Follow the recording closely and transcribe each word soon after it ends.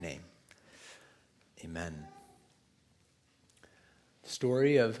Amen. The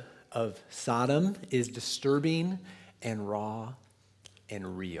story of Sodom is disturbing and raw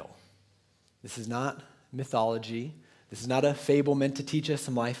and real. This is not mythology. This is not a fable meant to teach us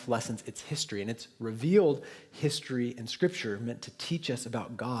some life lessons. It's history, and it's revealed history in Scripture meant to teach us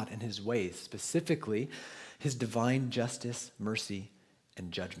about God and his ways, specifically his divine justice, mercy,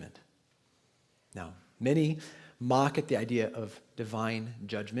 and judgment. Now, many mock at the idea of divine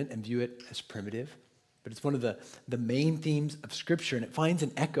judgment and view it as primitive, but it's one of the main themes of Scripture, and it finds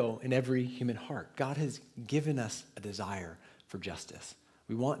an echo in every human heart. God has given us a desire for justice.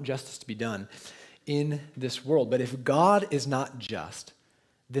 We want justice to be done in this world, but if God is not just,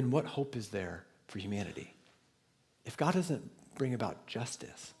 then what hope is there for humanity? If God doesn't bring about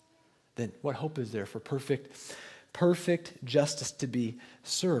justice, then what hope is there for perfect justice to be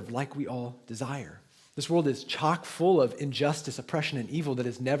served like we all desire? This world is chock full of injustice, oppression, and evil that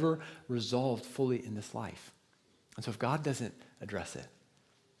is never resolved fully in this life. And so if God doesn't address it,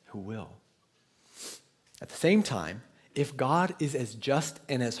 who will? At the same time, if God is as just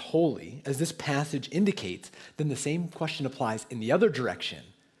and as holy as this passage indicates, then the same question applies in the other direction.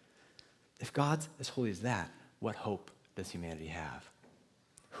 If God's as holy as that, what hope does humanity have?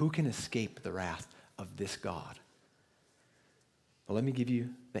 Who can escape the wrath of this God? Well, let me give you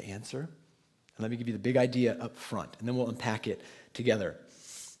the answer. And let me give you the big idea up front, and then we'll unpack it together.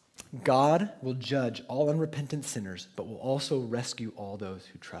 God will judge all unrepentant sinners, but will also rescue all those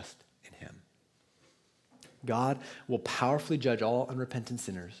who trust in him. God will powerfully judge all unrepentant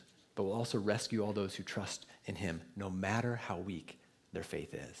sinners, but will also rescue all those who trust in him, no matter how weak their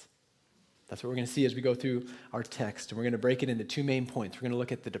faith is. That's what we're going to see as we go through our text, and we're going to break it into two main points. We're going to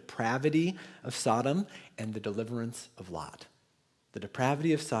look at the depravity of Sodom and the deliverance of Lot. The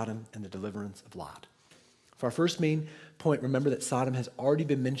depravity of Sodom and the deliverance of Lot. For our first main point, remember that Sodom has already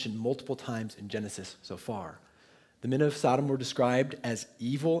been mentioned multiple times in Genesis so far. The men of Sodom were described as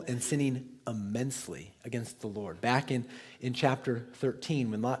evil and sinning immensely against the Lord. Back in chapter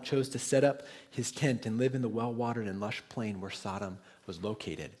 13, when Lot chose to set up his tent and live in the well-watered and lush plain where Sodom was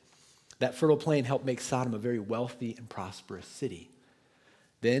located. That fertile plain helped make Sodom a very wealthy and prosperous city.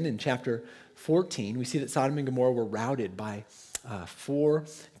 Then in chapter 14, we see that Sodom and Gomorrah were routed by 4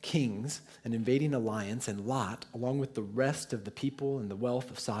 kings, an invading alliance, and Lot, along with the rest of the people and the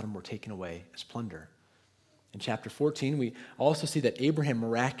wealth of Sodom, were taken away as plunder. In chapter 14, we also see that Abraham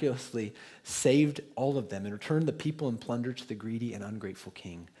miraculously saved all of them and returned the people and plunder to the greedy and ungrateful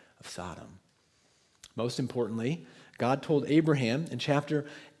king of Sodom. Most importantly, God told Abraham in chapter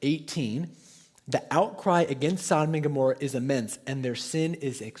 18, the outcry against Sodom and Gomorrah is immense, and their sin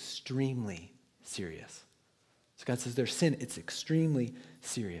is extremely serious. So God says their sin, it's extremely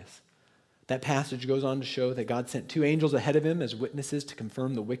serious. That passage goes on to show that God sent 2 angels ahead of him as witnesses to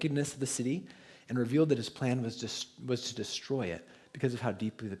confirm the wickedness of the city and revealed that his plan was to destroy it because of how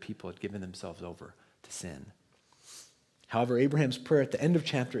deeply the people had given themselves over to sin. However, Abraham's prayer at the end of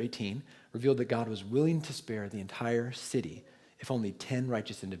chapter 18 revealed that God was willing to spare the entire city if only 10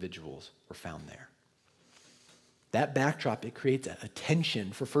 righteous individuals were found there. That backdrop, it creates a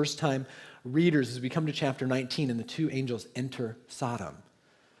tension for first-time readers as we come to chapter 19 and the 2 angels enter Sodom.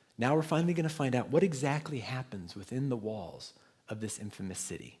 Now we're finally going to find out what exactly happens within the walls of this infamous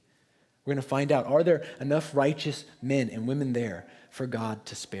city. We're going to find out, are there enough righteous men and women there for God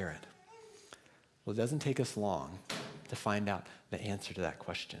to spare it? Well, it doesn't take us long to find out the answer to that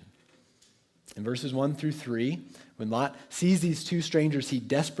question. In verses 1 through 3, when Lot sees these 2 strangers, he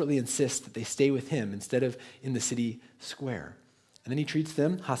desperately insists that they stay with him instead of in the city square. And then he treats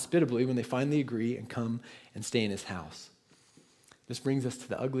them hospitably when they finally agree and come and stay in his house. This brings us to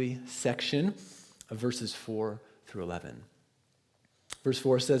the ugly section of verses 4 through 11. Verse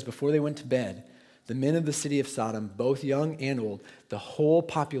 4 says, before they went to bed, the men of the city of Sodom, both young and old, the whole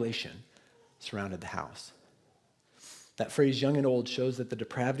population surrounded the house. That phrase, young and old, shows that the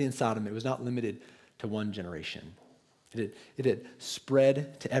depravity in Sodom, it was not limited to one generation. It had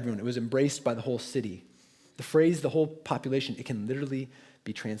spread to everyone. It was embraced by the whole city. The phrase, the whole population, it can literally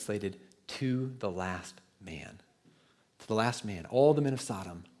be translated to the last man. To the last man. All the men of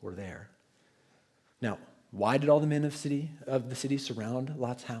Sodom were there. Now, why did all the men of the city surround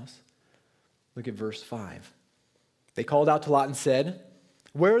Lot's house? Look at verse 5. They called out to Lot and said,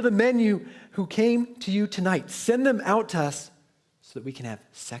 where are the men who came to you tonight? Send them out to us so that we can have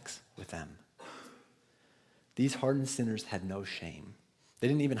sex with them. These hardened sinners had no shame. They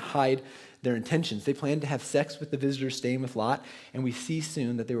didn't even hide their intentions. They planned to have sex with the visitors staying with Lot, and we see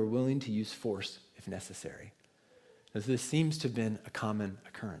soon that they were willing to use force if necessary. As this seems to have been a common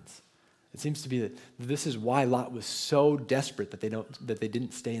occurrence. It seems to be that this is why Lot was so desperate that they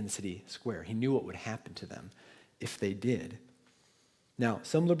didn't stay in the city square. He knew what would happen to them if they did. Now,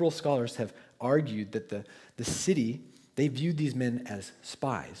 some liberal scholars have argued that the city, they viewed these men as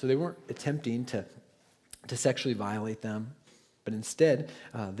spies. So they weren't attempting to sexually violate them, but instead,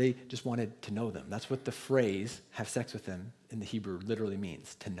 they just wanted to know them. That's what the phrase, have sex with them, in the Hebrew literally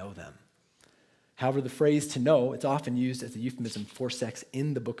means, to know them. However, the phrase to know, it's often used as a euphemism for sex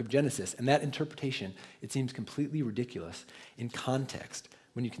in the book of Genesis. And that interpretation, it seems completely ridiculous in context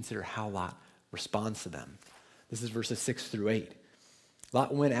when you consider how Lot responds to them. This is verses 6 through 8.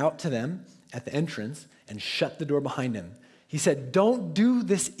 Lot went out to them at the entrance and shut the door behind him. He said, "Don't do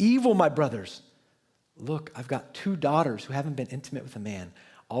this evil, my brothers. Look, I've got 2 daughters who haven't been intimate with a man.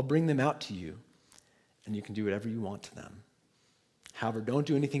 I'll bring them out to you, and you can do whatever you want to them. However, don't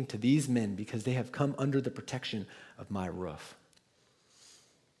do anything to these men because they have come under the protection of my roof."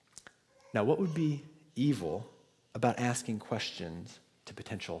 Now, what would be evil about asking questions to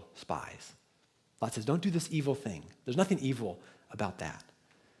potential spies? Lot says, don't do this evil thing. There's nothing evil about that.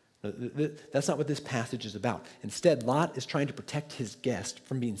 That's not what this passage is about. Instead, Lot is trying to protect his guest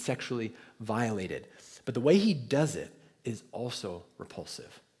from being sexually violated. But the way he does it is also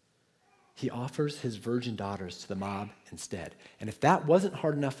repulsive. He offers his virgin daughters to the mob instead. And if that wasn't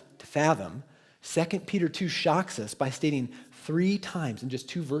hard enough to fathom, 2 Peter 2 shocks us by stating 3 times in just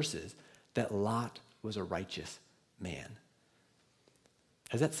 2 verses that Lot was a righteous man.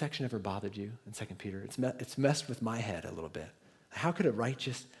 Has that section ever bothered you in 2 Peter? It's messed with my head a little bit. How could a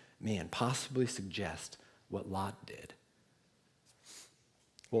righteous man possibly suggest what Lot did?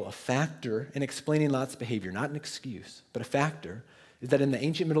 Well, a factor in explaining Lot's behavior, not an excuse, but a factor, is that in the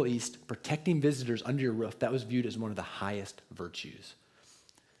ancient Middle East, protecting visitors under your roof, that was viewed as one of the highest virtues.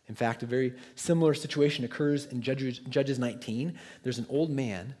 In fact, a very similar situation occurs in Judges 19. There's an old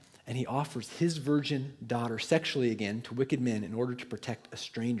man, and he offers his virgin daughter sexually again to wicked men in order to protect a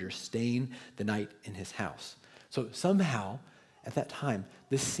stranger staying the night in his house. So somehow, at that time,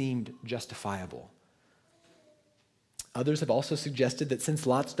 this seemed justifiable. Others have also suggested that since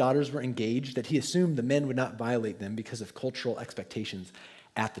Lot's daughters were engaged, that he assumed the men would not violate them because of cultural expectations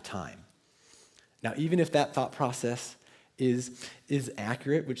at the time. Now, even if that thought process is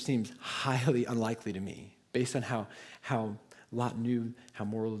accurate, which seems highly unlikely to me, based on how Lot knew how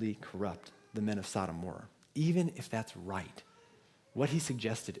morally corrupt the men of Sodom were, even if that's right, what he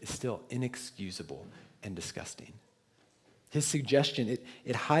suggested is still inexcusable and disgusting. His suggestion,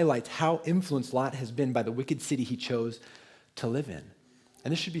 it highlights how influenced Lot has been by the wicked city he chose to live in.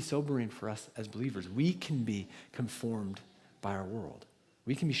 And this should be sobering for us as believers. We can be conformed by our world.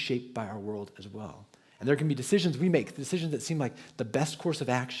 We can be shaped by our world as well. And there can be decisions we make, decisions that seem like the best course of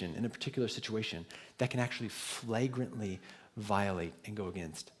action in a particular situation that can actually flagrantly violate and go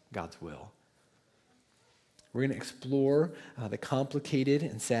against God's will. We're going to explore the complicated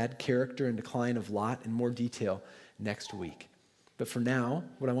and sad character and decline of Lot in more detail next week. But for now,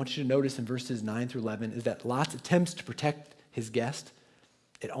 what I want you to notice in verses 9 through 11 is that Lot's attempts to protect his guest,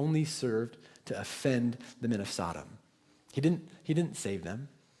 it only served to offend the men of Sodom. He didn't save them.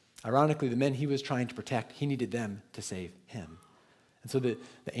 Ironically, the men he was trying to protect, he needed them to save him. And so the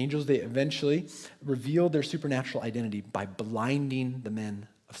angels, they eventually revealed their supernatural identity by blinding the men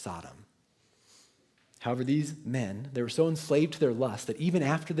of Sodom. However, these men, they were so enslaved to their lust that even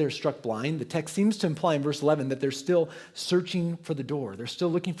after they're struck blind, the text seems to imply in verse 11 that they're still searching for the door. They're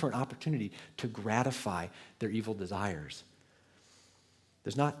still looking for an opportunity to gratify their evil desires.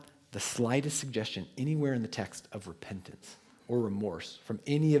 There's not the slightest suggestion anywhere in the text of repentance or remorse from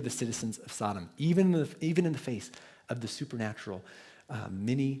any of the citizens of Sodom, even in the face of the supernatural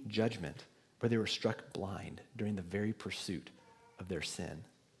mini judgment where they were struck blind during the very pursuit of their sin.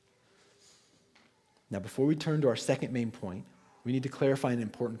 Now, before we turn to our second main point, we need to clarify an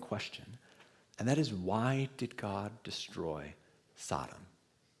important question, and that is, why did God destroy Sodom?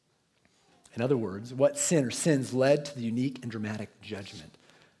 In other words, what sin or sins led to the unique and dramatic judgment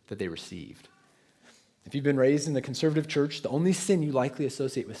that they received? If you've been raised in the conservative church, the only sin you likely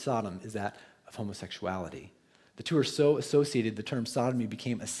associate with Sodom is that of homosexuality. The two are so associated, the term sodomy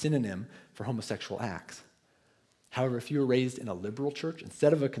became a synonym for homosexual acts. However, if you were raised in a liberal church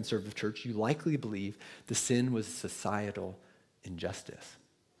instead of a conservative church, you likely believe the sin was societal injustice.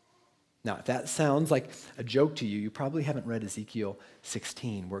 Now, if that sounds like a joke to you, you probably haven't read Ezekiel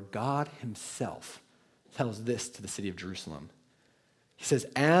 16, where God himself tells this to the city of Jerusalem. He says,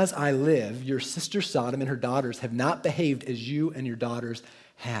 "As I live, your sister Sodom and her daughters have not behaved as you and your daughters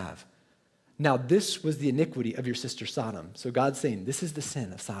have. Now, this was the iniquity of your sister Sodom." So God's saying, this is the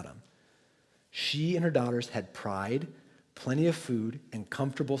sin of Sodom. She and her daughters had pride, plenty of food and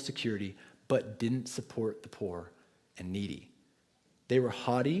comfortable security, but didn't support the poor and needy. They were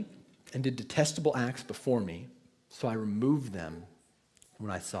haughty and did detestable acts before me, so I removed them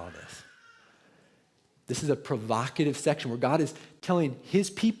when I saw this. This is a provocative section where God is telling his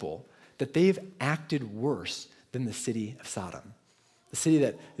people that they've acted worse than the city of Sodom. The city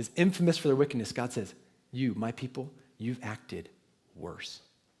that is infamous for their wickedness. God says, you, my people, you've acted worse.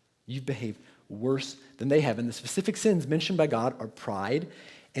 You've behaved worse than they have. And the specific sins mentioned by God are pride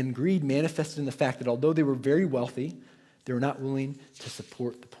and greed, manifested in the fact that although they were very wealthy, they were not willing to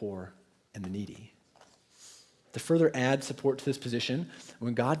support the poor and the needy. To further add support to this position,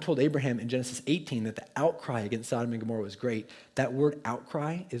 when God told Abraham in Genesis 18 that the outcry against Sodom and Gomorrah was great, that word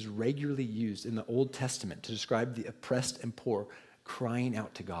outcry is regularly used in the Old Testament to describe the oppressed and poor crying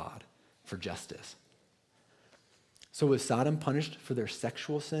out to God for justice. So was Sodom punished for their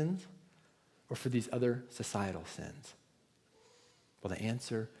sexual sins or for these other societal sins? Well, the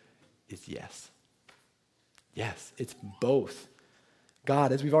answer is yes. Yes, it's both.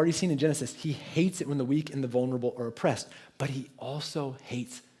 God, as we've already seen in Genesis, he hates it when the weak and the vulnerable are oppressed, but he also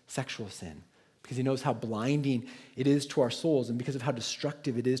hates sexual sin because he knows how blinding it is to our souls and because of how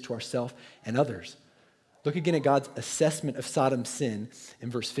destructive it is to ourselves and others. Look again at God's assessment of Sodom's sin in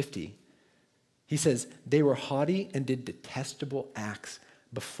verse 50. He says, they were haughty and did detestable acts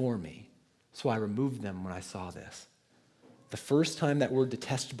before me, so I removed them when I saw this. The first time that word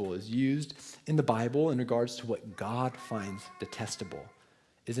detestable is used in the Bible in regards to what God finds detestable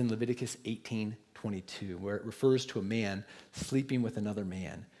is in Leviticus 18:22, where it refers to a man sleeping with another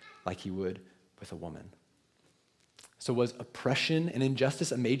man like he would with a woman. So was oppression and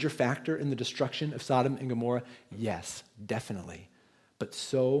injustice a major factor in the destruction of Sodom and Gomorrah? Yes, definitely. But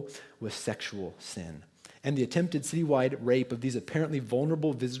so was sexual sin. And the attempted citywide rape of these apparently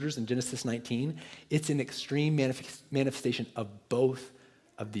vulnerable visitors in Genesis 19, it's an extreme manifestation of both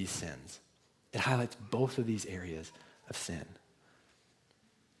of these sins. It highlights both of these areas of sin.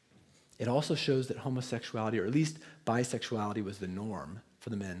 It also shows that homosexuality, or at least bisexuality, was the norm for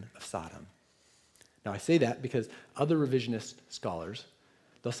the men of Sodom. Now I say that because other revisionist scholars,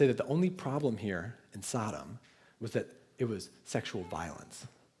 they'll say that the only problem here in Sodom was that it was sexual violence.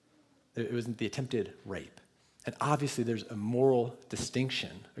 It wasn't the attempted rape. And obviously there's a moral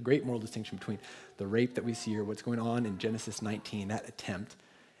distinction, a great moral distinction between the rape that we see here, what's going on in Genesis 19, that attempt,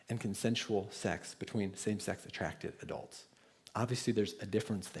 and consensual sex between same-sex attracted adults. Obviously there's a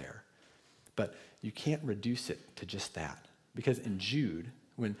difference there. But you can't reduce it to just that. Because in Jude,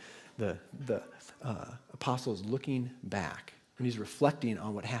 when the apostle is looking back, when he's reflecting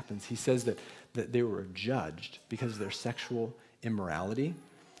on what happens, he says that they were judged because of their sexual immorality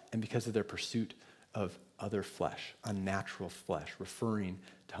and because of their pursuit of other flesh, unnatural flesh, referring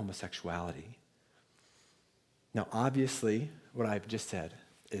to homosexuality. Now, obviously, what I've just said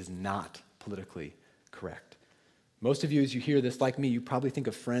is not politically correct. Most of you, as you hear this, like me, you probably think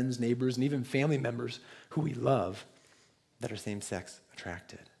of friends, neighbors, and even family members who we love that are same-sex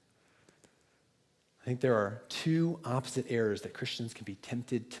attracted. I think there are two opposite errors that Christians can be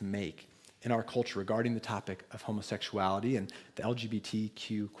tempted to make in our culture regarding the topic of homosexuality and the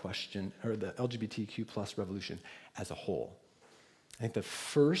LGBTQ question, or the LGBTQ plus revolution as a whole. I think the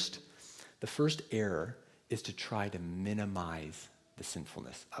first error is to try to minimize the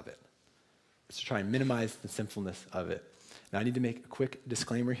sinfulness of it. It's to try and minimize the sinfulness of it. Now I need to make a quick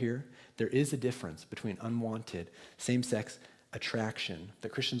disclaimer here. There is a difference between unwanted same-sex attraction that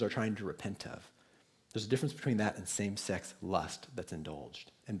Christians are trying to repent of. There's a difference between that and same-sex lust that's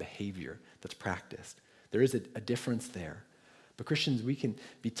indulged and behavior that's practiced. There is a difference there. But Christians, we can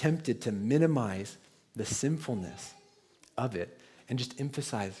be tempted to minimize the sinfulness of it and just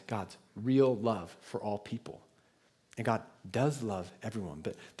emphasize God's real love for all people. And God does love everyone,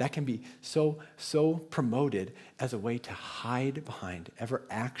 but that can be so promoted as a way to hide behind ever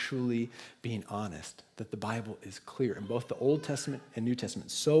actually being honest that the Bible is clear in both the Old Testament and New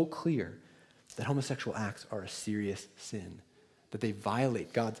Testament, so clear that homosexual acts are a serious sin, that they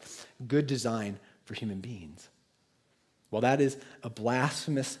violate God's good design for human beings. While that is a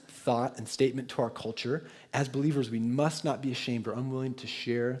blasphemous thought and statement to our culture, as believers, we must not be ashamed or unwilling to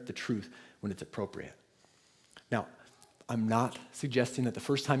share the truth when it's appropriate. Now, I'm not suggesting that the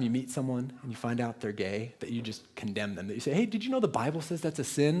first time you meet someone and you find out they're gay, that you just condemn them, that you say, hey, did you know the Bible says that's a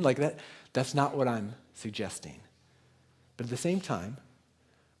sin? Like that's not what I'm suggesting. But at the same time,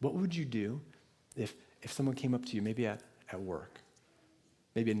 what would you do if someone came up to you, maybe at work,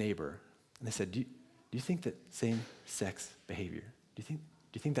 maybe a neighbor, and they said, do you think that same-sex behavior, do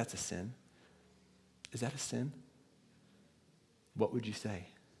you think that's a sin? Is that a sin? What would you say?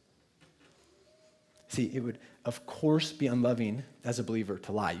 See, it would, of course, be unloving as a believer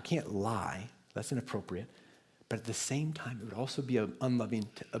to lie. You can't lie. That's inappropriate. But at the same time, it would also be unloving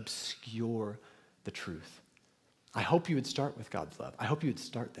to obscure the truth. I hope you would start with God's love. I hope you would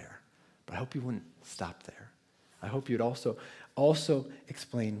start there. But I hope you wouldn't stop there. I hope you would also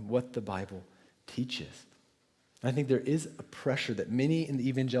explain what the Bible teaches. I think there is a pressure that many in the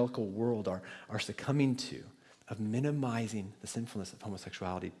evangelical world are succumbing to of minimizing the sinfulness of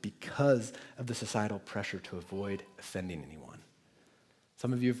homosexuality because of the societal pressure to avoid offending anyone.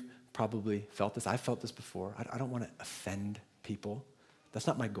 Some of you have probably felt this. I've felt this before. I don't want to offend people. That's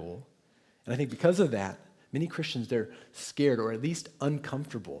not my goal. And I think because of that, many Christians, they're scared or at least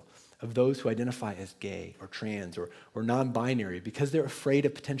uncomfortable of those who identify as gay or trans or non-binary because they're afraid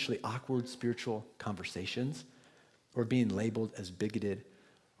of potentially awkward spiritual conversations or being labeled as bigoted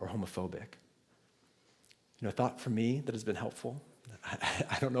or homophobic. You know, a thought for me that has been helpful,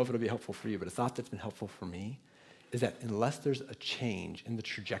 I don't know if it'll be helpful for you, but a thought that's been helpful for me is that unless there's a change in the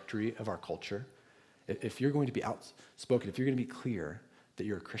trajectory of our culture, if you're going to be outspoken, if you're going to be clear that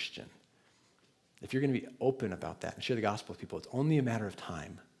you're a Christian, if you're going to be open about that and share the gospel with people, it's only a matter of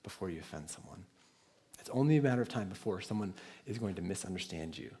time before you offend someone. It's only a matter of time before someone is going to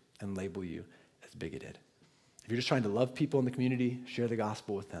misunderstand you and label you as bigoted. If you're just trying to love people in the community, share the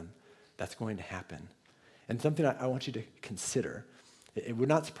gospel with them, that's going to happen. And something I want you to consider, it would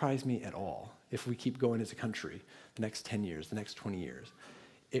not surprise me at all if we keep going as a country the next 10 years, the next 20 years.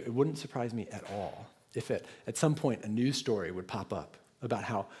 It wouldn't surprise me at all if at some point a news story would pop up about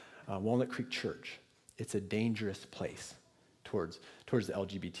how Walnut Creek Church, it's a dangerous place towards the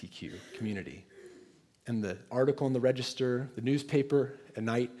LGBTQ community. And the article in the Register, the newspaper at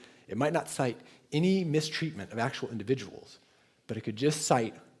night, it might not cite any mistreatment of actual individuals, but it could just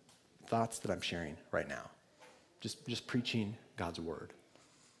cite thoughts that I'm sharing right now, just preaching God's word.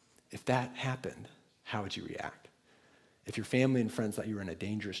 If that happened, how would you react? If your family and friends thought you were in a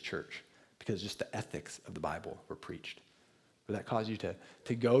dangerous church because just the ethics of the Bible were preached, would that cause you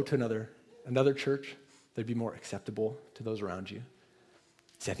to go to another church that'd be more acceptable to those around you?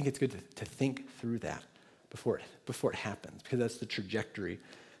 See, I think it's good to think through that before it happens, because that's the trajectory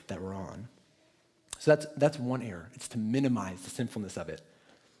that we're on. So that's one error. It's to minimize the sinfulness of it.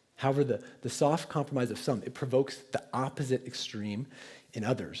 However, the soft compromise of some, it provokes the opposite extreme in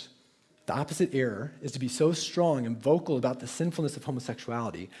others. The opposite error is to be so strong and vocal about the sinfulness of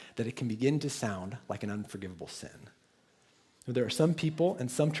homosexuality that it can begin to sound like an unforgivable sin. There are some people and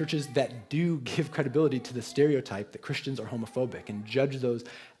some churches that do give credibility to the stereotype that Christians are homophobic and judge those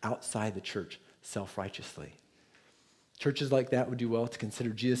outside the church self-righteously. Churches like that would do well to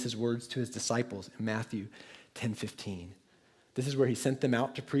consider Jesus' words to his disciples in Matthew 10:15. This is where he sent them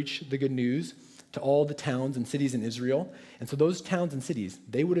out to preach the good news to all the towns and cities in Israel. And so those towns and cities,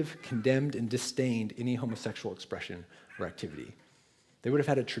 they would have condemned and disdained any homosexual expression or activity. They would have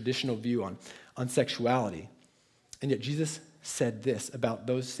had a traditional view on sexuality. And yet Jesus said this about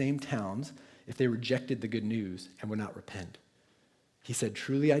those same towns if they rejected the good news and would not repent. He said,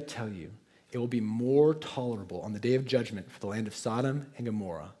 "Truly I tell you, it will be more tolerable on the day of judgment for the land of Sodom and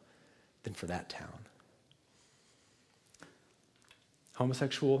Gomorrah than for that town."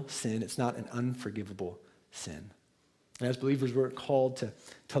 Homosexual sin, it's not an unforgivable sin. And as believers, we're called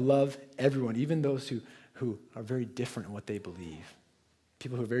to love everyone, even those who are very different in what they believe,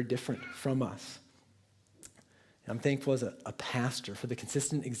 people who are very different from us. And I'm thankful as a pastor for the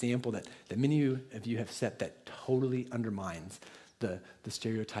consistent example that many of you have set that totally undermines the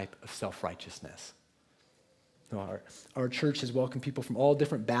stereotype of self-righteousness. Our church has welcomed people from all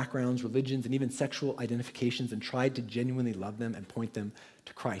different backgrounds, religions, and even sexual identifications and tried to genuinely love them and point them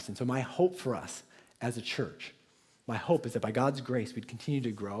to Christ. And so my hope for us as a church, my hope is that by God's grace, we'd continue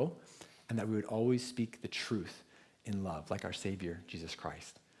to grow and that we would always speak the truth in love, like our Savior, Jesus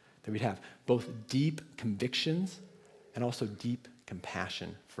Christ. That we'd have both deep convictions and also deep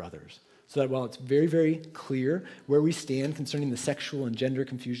compassion for others. So that while it's very, very clear where we stand concerning the sexual and gender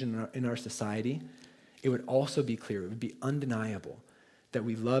confusion in our society, it would also be clear, it would be undeniable that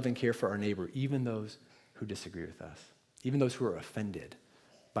we love and care for our neighbor, even those who disagree with us, even those who are offended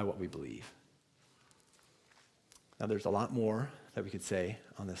by what we believe. Now, there's a lot more that we could say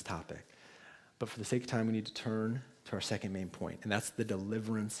on this topic, but for the sake of time, we need to turn to our second main point, and that's the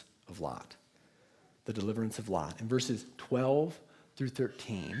deliverance of Lot. The deliverance of Lot. In verses 12 through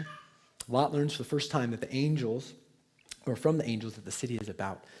 13, Lot learns for the first time that from the angels, that the city is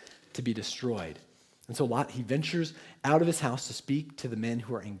about to be destroyed. And so Lot, he ventures out of his house to speak to the men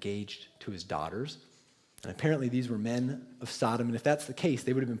who are engaged to his daughters. And apparently these were men of Sodom, and if that's the case,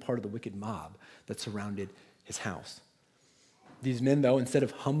 they would have been part of the wicked mob that surrounded his house. These men, though, instead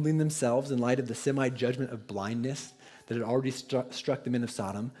of humbling themselves in light of the semi-judgment of blindness that had already struck the men of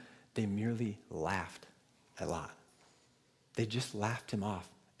Sodom, they merely laughed at Lot. They just laughed him off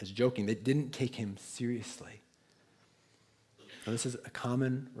as joking. They didn't take him seriously. Now, this is a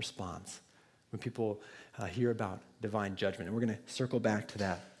common response when people hear about divine judgment, and we're going to circle back to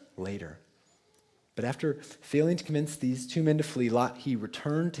that later. But after failing to convince these two men to flee, Lot, he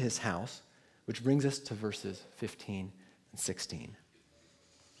returned to his house, which brings us to verses 15 and 16.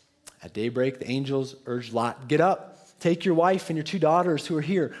 At daybreak, the angels urged Lot, "Get up, take your wife and your 2 daughters who are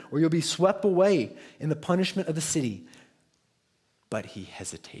here, or you'll be swept away in the punishment of the city." But he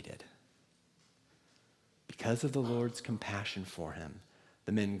hesitated. Because of the Lord's compassion for him,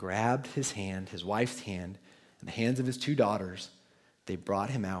 the men grabbed his hand, his wife's hand, and the hands of his 2 daughters. They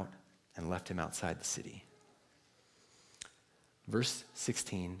brought him out and left him outside the city. Verse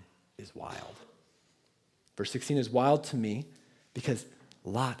 16 is wild. Verse 16 is wild to me because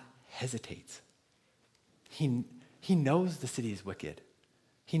Lot hesitates. He knows the city is wicked.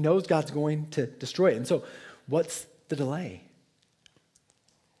 He knows God's going to destroy it. And so what's the delay?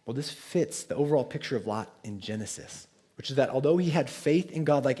 Well, this fits the overall picture of Lot in Genesis, which is that although he had faith in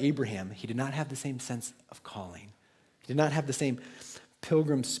God like Abraham, he did not have the same sense of calling. He did not have the same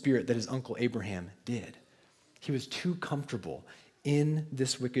pilgrim spirit that his uncle Abraham did. He was too comfortable in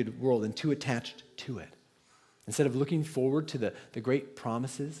this wicked world and too attached to it. Instead of looking forward to the great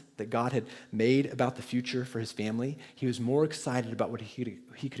promises that God had made about the future for his family, he was more excited about what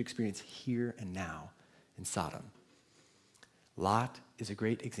he could experience here and now in Sodom. Lot is a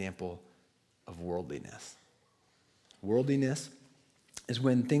great example of worldliness. Worldliness is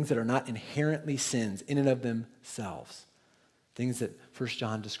when things that are not inherently sins in and of themselves, things that 1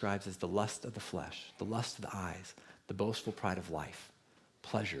 John describes as the lust of the flesh, the lust of the eyes, the boastful pride of life,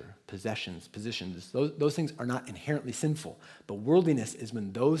 pleasure, possessions, positions, those things are not inherently sinful. But worldliness is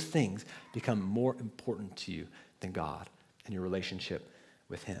when those things become more important to you than God and your relationship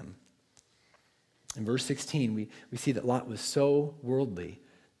with him. In verse 16, we see that Lot was so worldly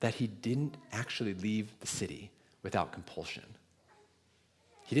that he didn't actually leave the city without compulsion.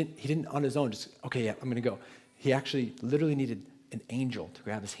 He didn't on his own just, okay, yeah, I'm going to go. He actually literally needed an angel to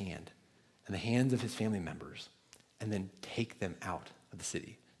grab his hand and the hands of his family members and then take them out of the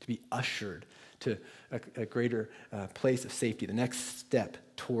city, to be ushered to a greater place of safety, the next step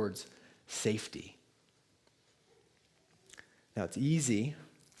towards safety. Now, it's easy,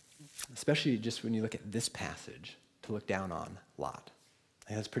 especially just when you look at this passage, to look down on Lot.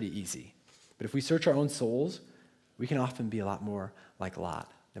 And that's pretty easy. But if we search our own souls, we can often be a lot more like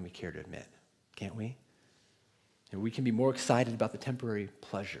Lot than we care to admit, can't we? And we can be more excited about the temporary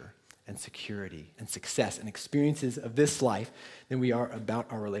pleasure and security and success and experiences of this life than we are about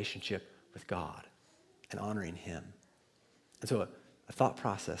our relationship with God and honoring him. And so a thought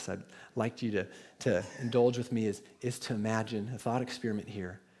process I'd like you to indulge with me is to imagine, a thought experiment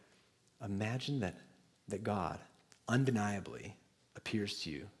here. Imagine that God undeniably appears to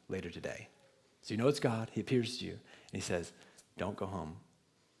you later today. So you know it's God, he appears to you, and he says, don't go home.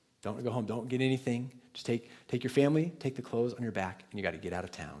 Don't go home, don't get anything. Just take your family, take the clothes on your back, and you got to get out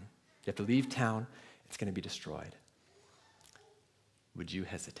of town. You have to leave town, it's going to be destroyed. Would you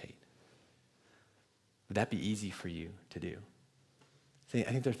hesitate? Would that be easy for you to do? See, I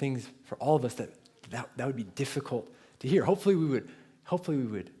think there are things for all of us that would be difficult to hear. Hopefully we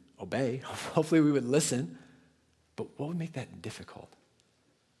would obey. Hopefully we would listen. But what would make that difficult?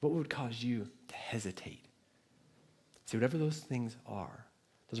 What would cause you to hesitate? See, whatever those things are,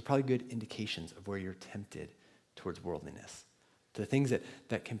 those are probably good indications of where you're tempted towards worldliness, to the things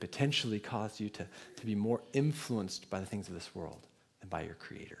that can potentially cause you to be more influenced by the things of this world than by your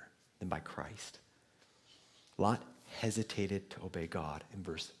Creator, than by Christ. Lot hesitated to obey God in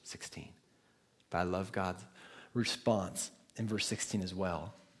verse 16. But I love God's response in verse 16 as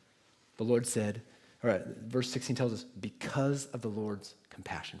well. The Lord said, all right, verse 16 tells us, because of the Lord's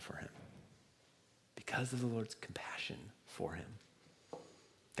compassion for him. Because of the Lord's compassion for him.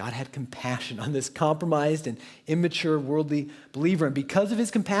 God had compassion on this compromised and immature worldly believer. And because of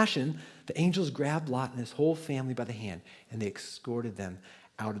his compassion, the angels grabbed Lot and his whole family by the hand, and they escorted them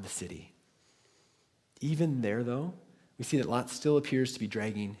out of the city. Even there, though, we see that Lot still appears to be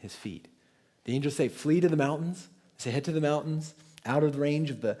dragging his feet. The angels say, flee to the mountains. They say, head to the mountains, out of the range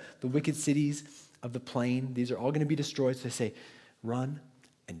of the wicked cities of the plain. These are all going to be destroyed. So they say, run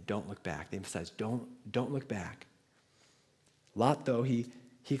and don't look back. They emphasize, don't look back. Lot, though, he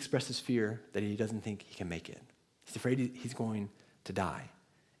expresses fear that he doesn't think he can make it. He's afraid he's going to die.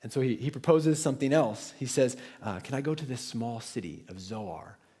 And so he proposes something else. He says, can I go to this small city of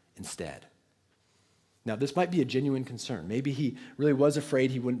Zoar instead? Now, this might be a genuine concern. Maybe he really was afraid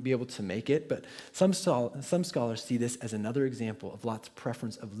he wouldn't be able to make it, but some scholars see this as another example of Lot's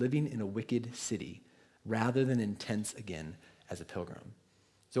preference of living in a wicked city rather than in tents again as a pilgrim.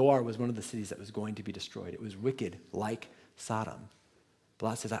 Zoar was one of the cities that was going to be destroyed. It was wicked, like Sodom. But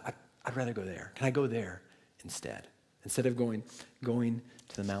Lot says, I'd rather go there. Can I go there instead of going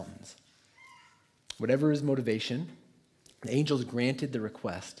to the mountains? Whatever his motivation, the angels granted the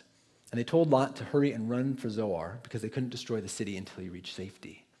request, and they told Lot to hurry and run for Zoar because they couldn't destroy the city until he reached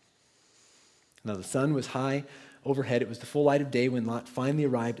safety. Now the sun was high overhead. It was the full light of day when Lot finally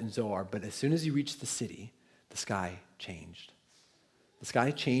arrived in Zoar, but as soon as he reached the city, the sky changed. The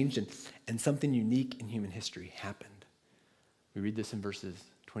sky changed, and something unique in human history happened. We read this in verses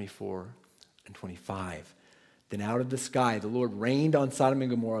 24 and 25. Then out of the sky, the Lord rained on Sodom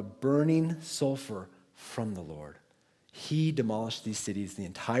and Gomorrah burning sulfur from the Lord. He demolished these cities, the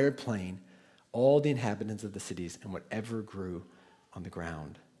entire plain, all the inhabitants of the cities, and whatever grew on the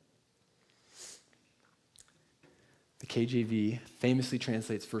ground. The KJV famously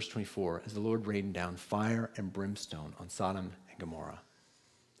translates verse 24 as the Lord rained down fire and brimstone on Sodom and Gomorrah.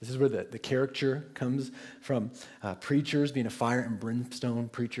 This is where the caricature comes from preachers being a fire and brimstone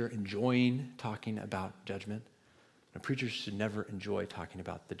preacher, enjoying talking about judgment. Now, preachers should never enjoy talking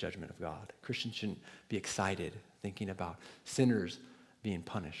about the judgment of God. Christians shouldn't be excited thinking about sinners being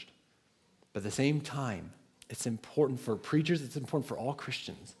punished. But at the same time, it's important for preachers, it's important for all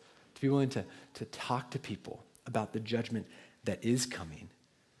Christians to be willing to talk to people about the judgment that is coming.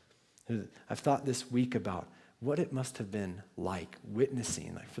 I've thought this week about what it must have been like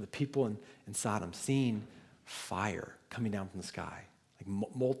witnessing, like for the people in Sodom, seeing fire coming down from the sky,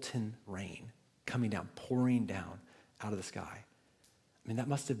 like molten rain coming down, pouring down out of the sky. I mean, that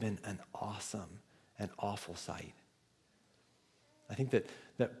must have been an awesome and awful sight. I think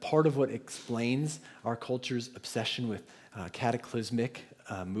that part of what explains our culture's obsession with cataclysmic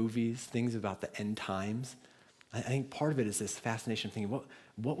movies, things about the end times, I think part of it is this fascination of thinking,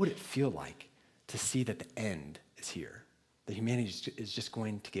 what would it feel like to see that the end is here, that humanity is just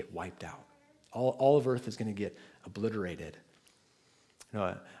going to get wiped out. All of Earth is going to get obliterated. You know,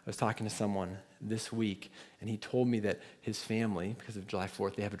 I was talking to someone this week, and he told me that his family, because of July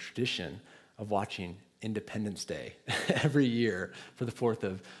 4th, they have a tradition of watching Independence Day every year for the 4th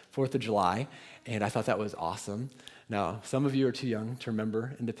of July, and I thought that was awesome. Now, some of you are too young to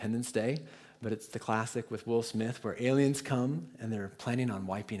remember Independence Day, but it's the classic with Will Smith where aliens come and they're planning on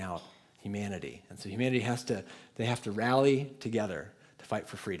wiping out humanity. And so humanity have to rally together to fight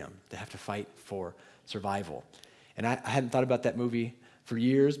for freedom. They have to fight for survival. And I hadn't thought about that movie for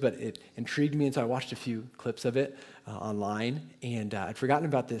years, but it intrigued me, and so I watched a few clips of it online, and I'd forgotten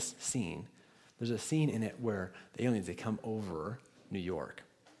about this scene. There's a scene in it where the aliens, they come over New York.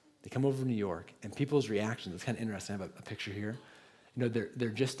 They come over New York, and people's reactions, it's kind of interesting. I have a picture here. You know, they're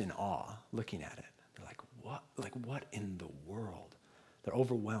just in awe looking at it. They're like, what? Like, what in the world? They're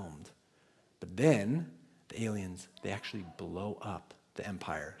overwhelmed. But then the aliens, they actually blow up the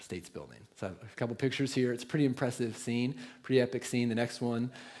Empire State's Building. So I have a couple pictures here. It's a pretty impressive scene, pretty epic scene. The next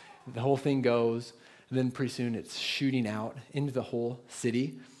one, the whole thing goes, and then pretty soon it's shooting out into the whole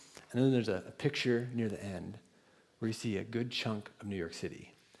city. And then there's a picture near the end where you see a good chunk of New York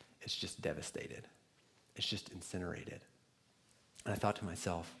City. It's just devastated. It's just incinerated. And I thought to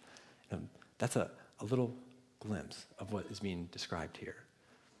myself, that's a little glimpse of what is being described here.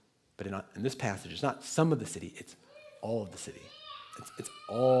 But in this passage, it's not some of the city, it's all of the city. It's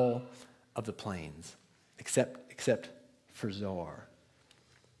all of the plains, except for Zoar.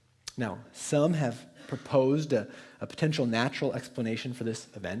 Now, some have proposed a potential natural explanation for this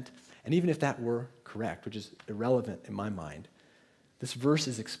event, and even if that were correct, which is irrelevant in my mind, this verse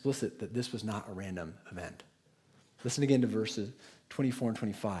is explicit that this was not a random event. Listen again to verses 24 and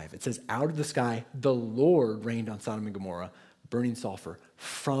 25. It says, out of the sky, the Lord rained on Sodom and Gomorrah, burning sulfur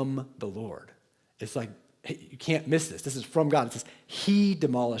from the Lord. It's like, hey, you can't miss this. This is from God. It says, he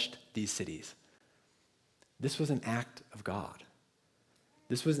demolished these cities. This was an act of God.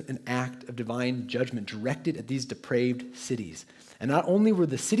 This was an act of divine judgment directed at these depraved cities. And not only were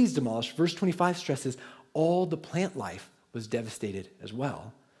the cities demolished, verse 25 stresses all the plant life was devastated as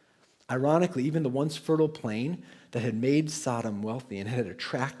well. Ironically, even the once fertile plain that had made Sodom wealthy and had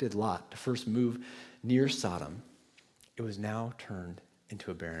attracted Lot to first move near Sodom, it was now turned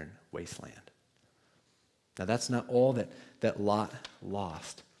into a barren wasteland. Now, that's not all that Lot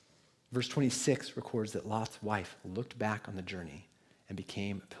lost. Verse 26 records that Lot's wife looked back on the journey and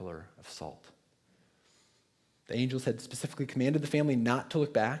became a pillar of salt. The angels had specifically commanded the family not to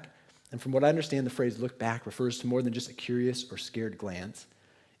look back, and from what I understand, the phrase look back refers to more than just a curious or scared glance.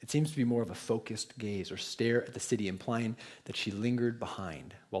 It seems to be more of a focused gaze or stare at the city, implying that she lingered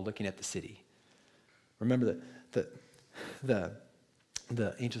behind while looking at the city. Remember that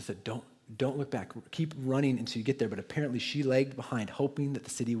the angel said, don't look back. Keep running until you get there. But apparently she lagged behind, hoping that the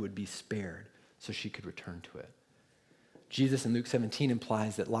city would be spared so she could return to it. Jesus in Luke 17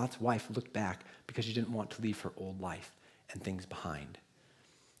 implies that Lot's wife looked back because she didn't want to leave her old life and things behind.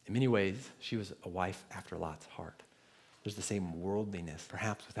 In many ways, she was a wife after Lot's heart. There's the same worldliness,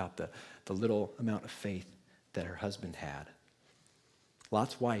 perhaps without the little amount of faith that her husband had.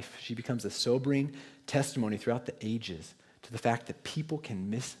 Lot's wife, she becomes a sobering testimony throughout the ages to the fact that people can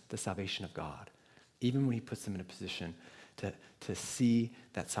miss the salvation of God, even when he puts them in a position to see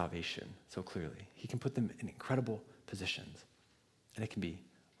that salvation so clearly. He can put them in incredible positions, and it can be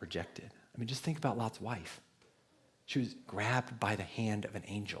rejected. I mean, just think about Lot's wife. She was grabbed by the hand of an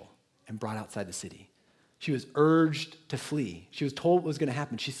angel and brought outside the city. She was urged to flee. She was told what was going to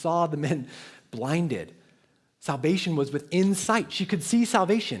happen. She saw the men blinded. Salvation was within sight. She could see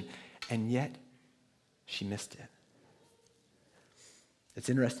salvation, and yet she missed it. It's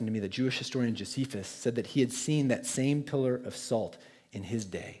interesting to me that Jewish historian Josephus said that he had seen that same pillar of salt in his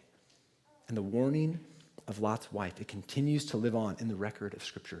day. And the warning of Lot's wife, it continues to live on in the record of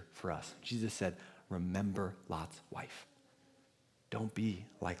Scripture for us. Jesus said, remember Lot's wife. Don't be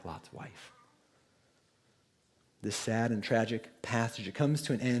like Lot's wife. This sad and tragic passage, it comes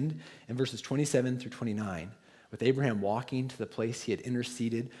to an end in verses 27 through 29, with Abraham walking to the place he had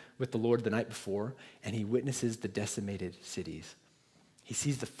interceded with the Lord the night before, and he witnesses the decimated cities. He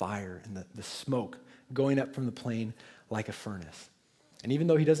sees the fire and the smoke going up from the plain like a furnace. And even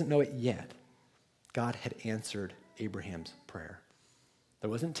though he doesn't know it yet, God had answered Abraham's prayer. There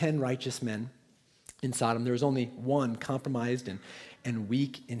wasn't 10 righteous men in Sodom. There was only one compromised and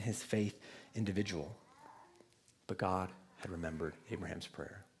weak in his faith individual. But God had remembered Abraham's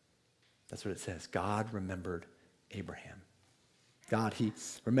prayer. That's what it says. God remembered Abraham. God, he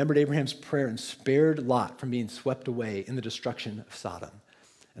remembered Abraham's prayer and spared Lot from being swept away in the destruction of Sodom.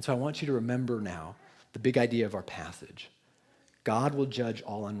 And so I want you to remember now the big idea of our passage. God will judge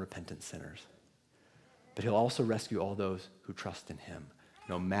all unrepentant sinners, but he'll also rescue all those who trust in him,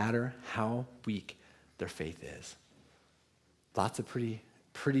 no matter how weak their faith is. Lot's a pretty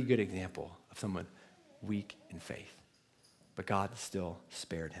good example of someone weak in faith, but God still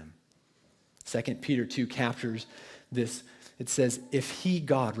spared him. 2 Peter 2 captures this. It says, if he,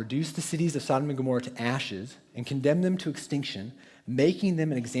 God, reduced the cities of Sodom and Gomorrah to ashes and condemned them to extinction, making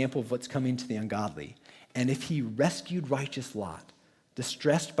them an example of what's coming to the ungodly, and if he rescued righteous Lot,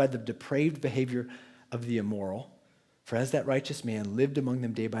 distressed by the depraved behavior of the immoral, for as that righteous man lived among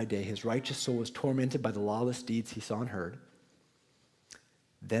them day by day, his righteous soul was tormented by the lawless deeds he saw and heard,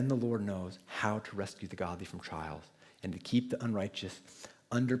 then the Lord knows how to rescue the godly from trials and to keep the unrighteous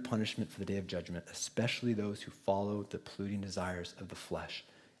under punishment for the day of judgment, especially those who follow the polluting desires of the flesh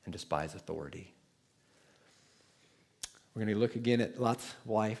and despise authority. We're going to look again at Lot's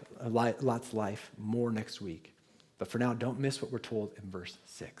life more next week. But for now, don't miss what we're told in verse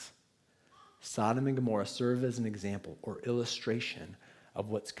 6. Sodom and Gomorrah serve as an example or illustration of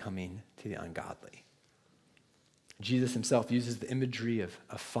what's coming to the ungodly. Jesus himself uses the imagery of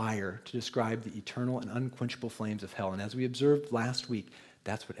fire to describe the eternal and unquenchable flames of hell. And as we observed last week,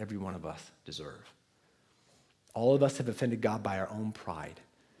 that's what every one of us deserve. All of us have offended God by our own pride,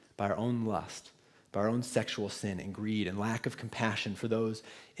 by our own lust, by our own sexual sin and greed and lack of compassion for those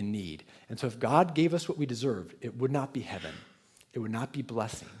in need. And so if God gave us what we deserved, it would not be heaven. It would not be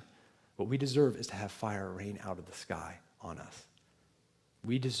blessing. What we deserve is to have fire rain out of the sky on us.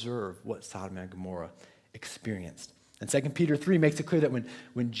 We deserve what Sodom and Gomorrah experienced. And 2 Peter 3 makes it clear that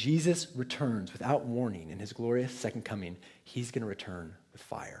when Jesus returns without warning in his glorious second coming, he's going to return with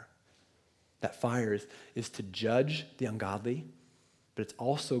fire. That fire is to judge the ungodly, but it's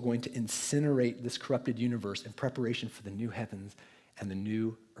also going to incinerate this corrupted universe in preparation for the new heavens and the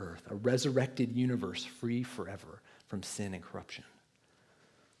new earth, a resurrected universe free forever from sin and corruption.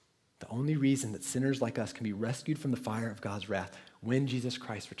 The only reason that sinners like us can be rescued from the fire of God's wrath when Jesus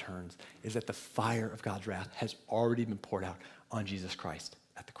Christ returns is that the fire of God's wrath has already been poured out on Jesus Christ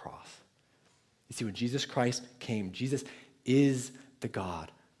at the cross. You see, when Jesus Christ came, Jesus is the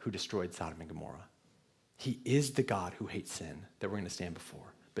God who destroyed Sodom and Gomorrah. He is the God who hates sin that we're going to stand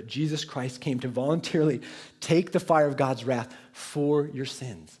before. But Jesus Christ came to voluntarily take the fire of God's wrath for your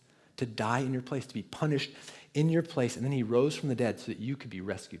sins, to die in your place, to be punished in your place, and then he rose from the dead so that you could be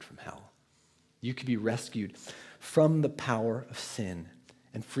rescued from hell. You could be rescued from the power of sin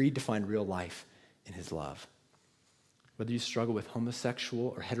and freed to find real life in his love. Whether you struggle with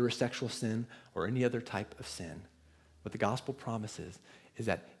homosexual or heterosexual sin or any other type of sin, what the gospel promises is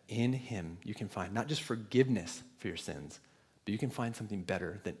that in him you can find not just forgiveness for your sins, but you can find something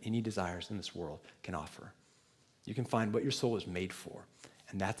better than any desires in this world can offer. You can find what your soul is made for,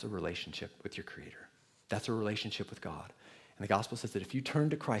 and that's a relationship with your Creator. That's a relationship with God. And the gospel says that if you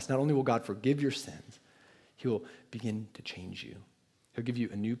turn to Christ, not only will God forgive your sins, he will begin to change you. He'll give you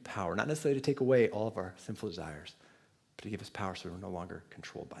a new power, not necessarily to take away all of our sinful desires, but to give us power so we're no longer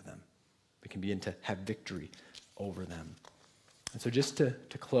controlled by them. We can begin to have victory over them. And so just to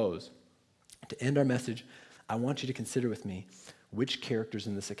close, to end our message, I want you to consider with me which characters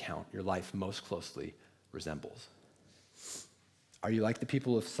in this account your life most closely resembles. Are you like the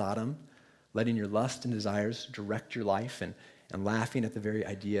people of Sodom, letting your lust and desires direct your life and laughing at the very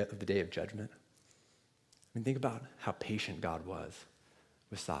idea of the day of judgment? I mean, think about how patient God was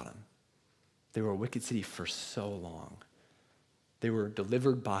with Sodom. They were a wicked city for so long. They were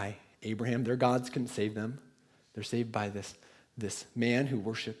delivered by Abraham. Their gods couldn't save them. They're saved by this man who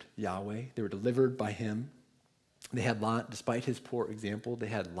worshiped Yahweh. They were delivered by him. They had Lot, despite his poor example, they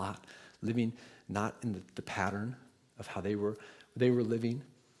had Lot living not in the pattern of how they were living.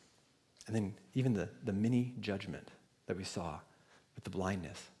 And then even the mini judgment that we saw with the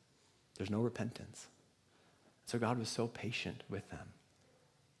blindness, there's no repentance. So God was so patient with them.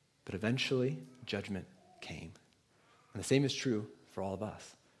 But eventually, judgment came. And the same is true for all of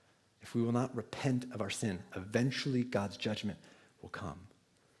us. If we will not repent of our sin, eventually God's judgment will come.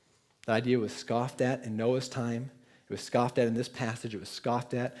 The idea was scoffed at in Noah's time. It was scoffed at in this passage. It was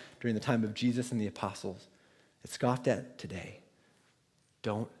scoffed at during the time of Jesus and the apostles. It's scoffed at today.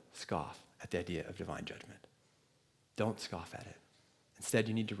 Don't scoff at the idea of divine judgment. Don't scoff at it. Instead,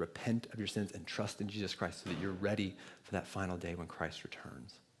 you need to repent of your sins and trust in Jesus Christ so that you're ready for that final day when Christ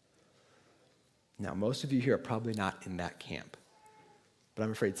returns. Now, most of you here are probably not in that camp, but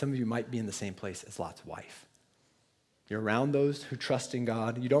I'm afraid some of you might be in the same place as Lot's wife. You're around those who trust in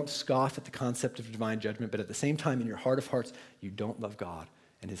God. You don't scoff at the concept of divine judgment, but at the same time, in your heart of hearts, you don't love God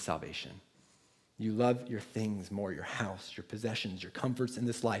and his salvation. You love your things more, your house, your possessions, your comforts in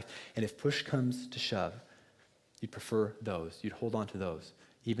this life. And if push comes to shove, you'd prefer those. You'd hold on to those,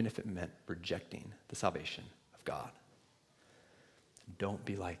 even if it meant rejecting the salvation of God. Don't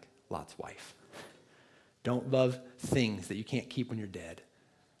be like Lot's wife. Don't love things that you can't keep when you're dead.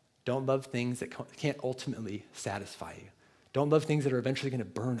 Don't love things that can't ultimately satisfy you. Don't love things that are eventually going to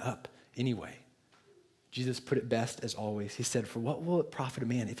burn up anyway. Jesus put it best as always. He said, "For what will it profit a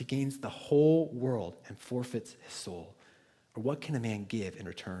man if he gains the whole world and forfeits his soul? Or what can a man give in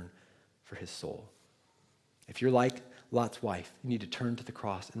return for his soul?" If you're like Lot's wife, you need to turn to the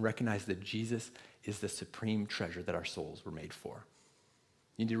cross and recognize that Jesus is the supreme treasure that our souls were made for.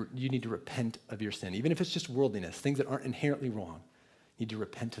 You need to repent of your sin, even if it's just worldliness, things that aren't inherently wrong. You need to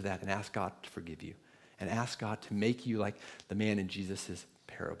repent of that and ask God to forgive you and ask God to make you like the man in Jesus'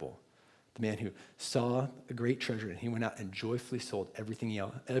 parable, the man who saw a great treasure and he went out and joyfully sold everything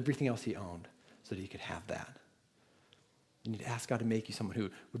else he owned so that he could have that. You need to ask God to make you someone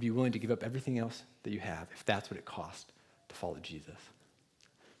who would be willing to give up everything else that you have if that's what it cost to follow Jesus.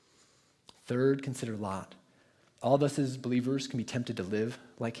 Third, consider Lot. All of us as believers can be tempted to live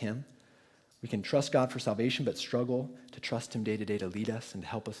like him. We can trust God for salvation, but struggle to trust him day to day to lead us and to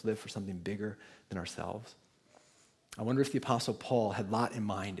help us live for something bigger than ourselves. I wonder if the Apostle Paul had Lot in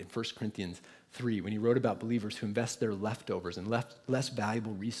mind in 1 Corinthians 3 when he wrote about believers who invest their leftovers and less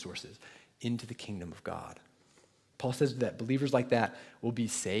valuable resources into the kingdom of God. Paul says that believers like that will be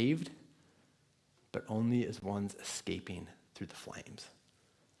saved, but only as ones escaping through the flames.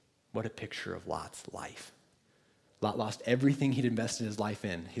 What a picture of Lot's life. Lot lost everything he'd invested his life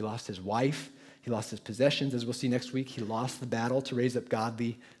in. He lost his wife. He lost his possessions. As we'll see next week, he lost the battle to raise up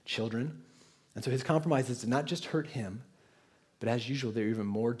godly children. And so his compromises did not just hurt him, but as usual, they're even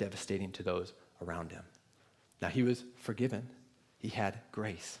more devastating to those around him. Now, he was forgiven. He had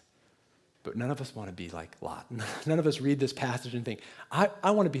grace. But none of us want to be like Lot. None of us read this passage and think,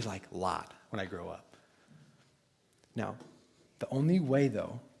 I want to be like Lot when I grow up. Now, the only way,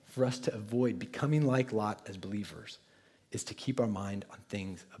 though, for us to avoid becoming like Lot as believers is to keep our mind on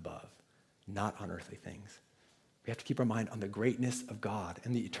things above, not on earthly things. We have to keep our mind on the greatness of God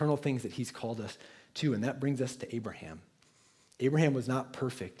and the eternal things that he's called us to, and that brings us to Abraham. Abraham was not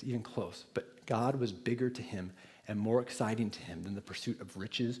perfect, even close, but God was bigger to him and more exciting to him than the pursuit of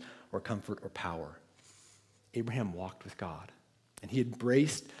riches or comfort or power. Abraham walked with God, and he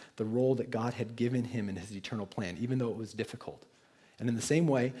embraced the role that God had given him in his eternal plan, even though it was difficult. And in the same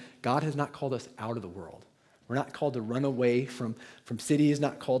way, God has not called us out of the world. We're not called to run away from cities,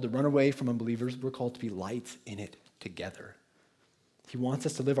 not called to run away from unbelievers. We're called to be lights in it together. He wants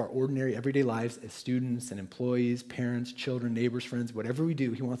us to live our ordinary, everyday lives as students and employees, parents, children, neighbors, friends, whatever we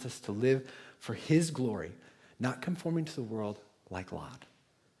do. He wants us to live for his glory, not conforming to the world like Lot,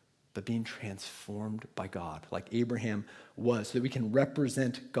 but being transformed by God, like Abraham was, so that we can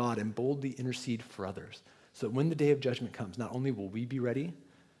represent God and boldly intercede for others. So that when the day of judgment comes, not only will we be ready,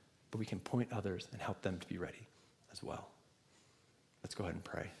 but we can point others and help them to be ready as well. Let's go ahead and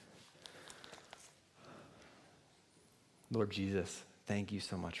pray. Lord Jesus, thank you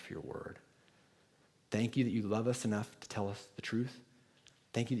so much for your word. Thank you that you love us enough to tell us the truth.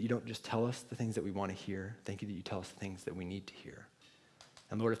 Thank you that you don't just tell us the things that we want to hear. Thank you that you tell us the things that we need to hear.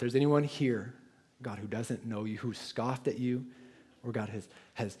 And Lord, if there's anyone here, God, who doesn't know you, who scoffed at you, or God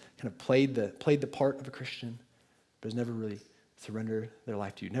has kind of played the part of a Christian, but has never really surrendered their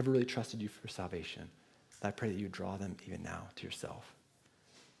life to you, never really trusted you for salvation, I pray that you would draw them even now to yourself.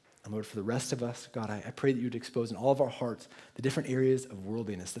 And Lord, for the rest of us, God, I pray that you would expose in all of our hearts the different areas of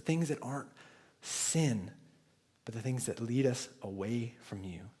worldliness, the things that aren't sin, but the things that lead us away from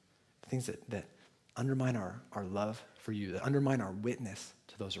you, the things that undermine our love for you, that undermine our witness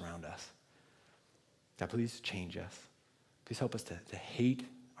to those around us. God, please change us. Please help us to hate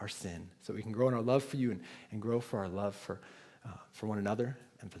our sin so we can grow in our love for you and grow for our love for one another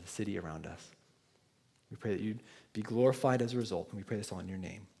and for the city around us. We pray that you'd be glorified as a result, and we pray this all in your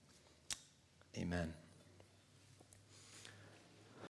name. Amen.